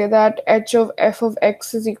can say that H of F of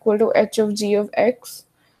X is equal to H of G of X.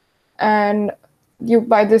 And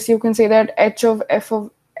by this you can say that H of F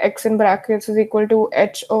of X in brackets is equal to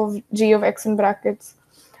H of G of X in brackets.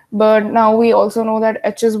 But now we also know that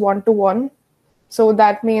H is 1 to 1. So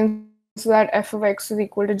that means that F of X is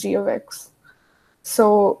equal to G of X.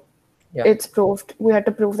 So it's proved. We had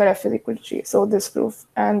to prove that F is equal to G. So this proof.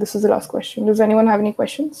 And this is the last question. Does anyone have any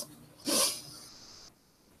questions?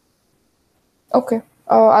 Okay.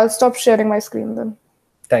 I'll stop sharing my screen then.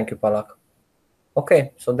 Thank you, Palak.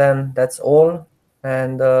 Okay, so then that's all.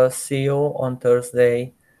 And see you on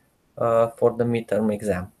Thursday for the midterm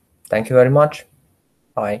exam. Thank you very much.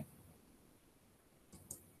 Bye.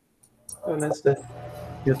 Have a nice day.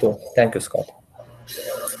 You too. Thank you, Scott.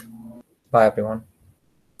 Bye, everyone.